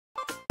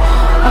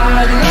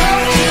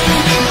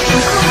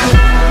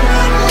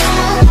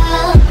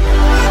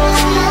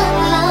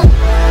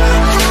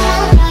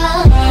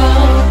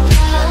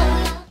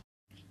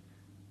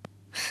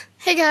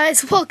Hey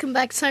guys, welcome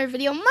back to another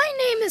video. My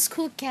name is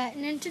Cool Cat,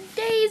 and in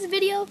today's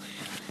video,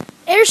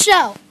 air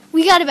shou,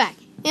 we got it back.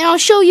 And I'll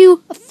show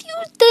you a few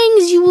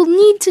things you will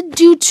need to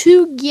do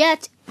to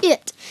get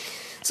it.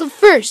 So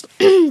first,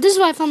 this is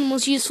what I found the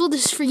most useful.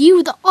 This is for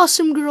you, the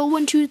awesome girl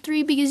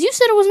 123, because you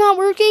said it was not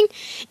working,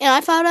 and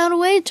I found out a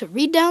way to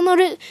re-download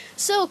it.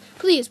 So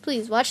please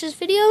watch this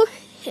video,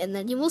 and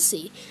then you will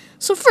see.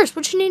 So first,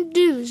 what you need to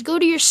do is go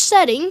to your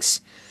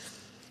settings,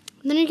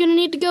 and then you're going to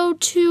need to go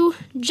to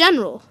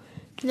General.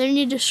 And then you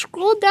need to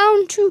scroll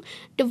down to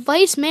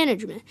Device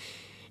Management.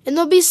 And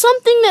there'll be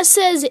something that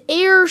says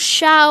Air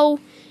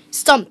Shou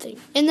something.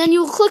 And then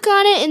you'll click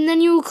on it, and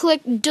then you'll click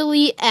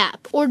Delete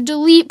App or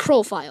Delete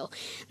Profile.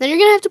 Then you're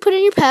going to have to put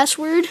in your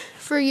password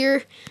for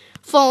your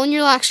phone,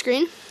 your lock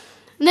screen,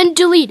 and then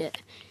delete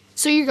it.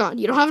 So you're gone.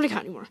 You don't have an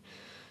account anymore.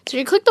 So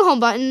you click the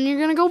home button, and you're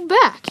going to go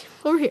back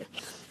over here.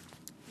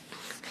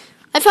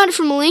 I found it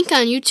from a link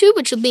on YouTube,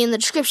 which will be in the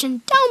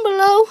description down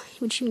below,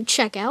 which you can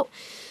check out.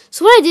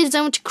 So what I did is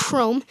I went to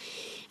Chrome,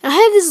 and I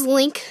have this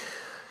link,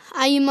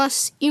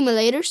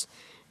 emulators,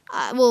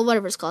 well,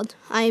 whatever it's called.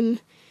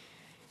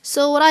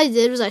 So what I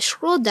did was I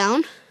scrolled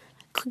down,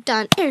 clicked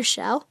on air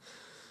shou,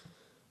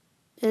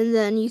 and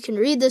then you can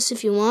read this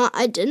if you want.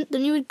 I didn't.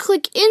 Then you would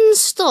click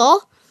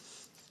install.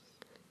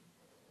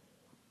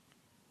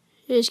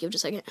 Just give it a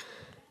second.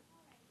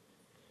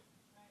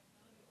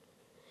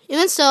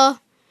 You install.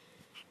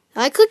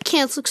 I click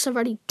cancel because I've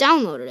already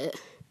downloaded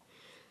it.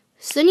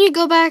 So then you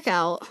go back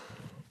out.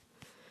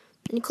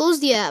 And you close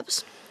the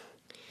apps,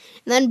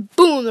 and then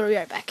boom, they'll be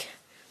right back.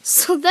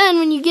 So then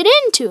when you get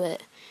into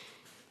it,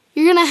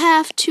 you're going to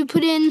have to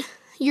put in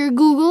your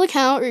Google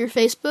account or your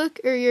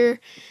Facebook or your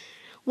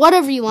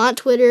whatever you want,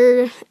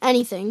 Twitter,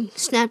 anything,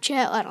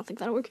 Snapchat, I don't think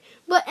that'll work,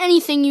 but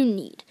anything you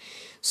need.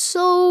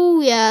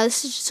 So yeah,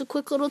 this is just a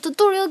quick little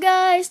tutorial,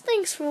 guys.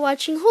 Thanks for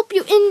watching. Hope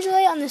you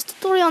enjoy on this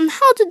tutorial on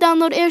how to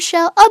download air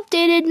shou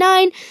updated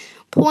 9.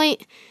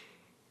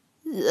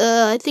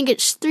 I think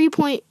it's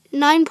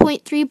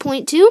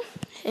 9.3.2.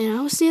 And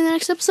I will see you in the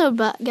next episode,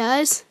 but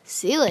guys,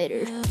 see you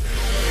later.